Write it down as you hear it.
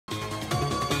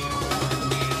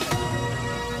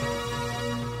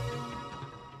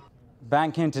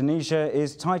Bank Indonesia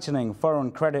is tightening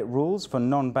foreign credit rules for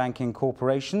non-banking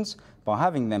corporations by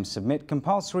having them submit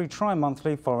compulsory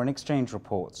tri-monthly foreign exchange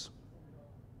reports.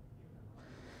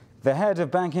 The head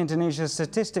of Bank Indonesia's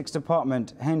Statistics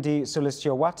Department, Hendy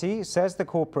Sulistyawati, says the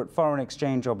corporate foreign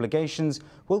exchange obligations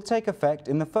will take effect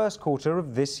in the first quarter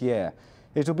of this year.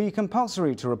 It will be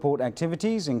compulsory to report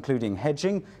activities including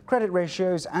hedging, credit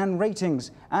ratios and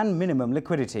ratings, and minimum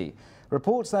liquidity.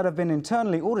 Reports that have been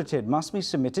internally audited must be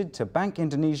submitted to Bank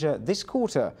Indonesia this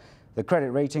quarter. The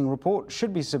credit rating report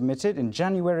should be submitted in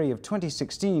January of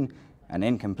 2016. An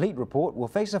incomplete report will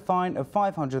face a fine of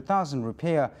 500,000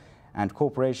 rupiah, and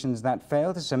corporations that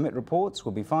fail to submit reports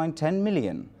will be fined 10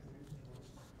 million.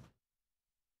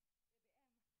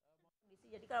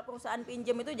 Jadi kalau perusahaan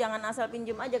pinjam itu jangan asal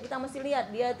pinjam aja, kita mesti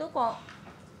lihat dia itu kok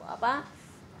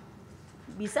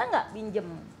bisa nggak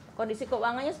pinjam, kondisi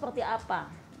keuangannya seperti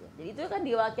apa. Jadi itu kan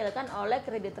diwakilkan oleh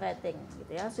credit rating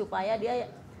gitu ya, supaya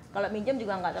dia kalau minjem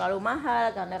juga nggak terlalu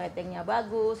mahal karena ratingnya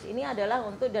bagus. Ini adalah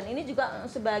untuk, dan ini juga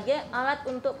sebagai alat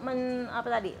untuk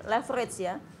leverage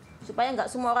ya, supaya nggak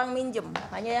semua orang minjem,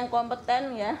 hanya yang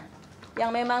kompeten ya,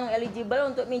 yang memang eligible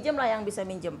untuk minjem lah yang bisa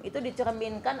minjem. Itu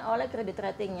dicerminkan oleh credit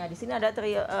ratingnya. Di sini ada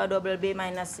double B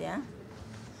minus ya,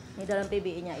 ini dalam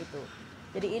PBI-nya itu.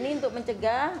 Jadi ini untuk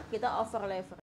mencegah kita over leverage.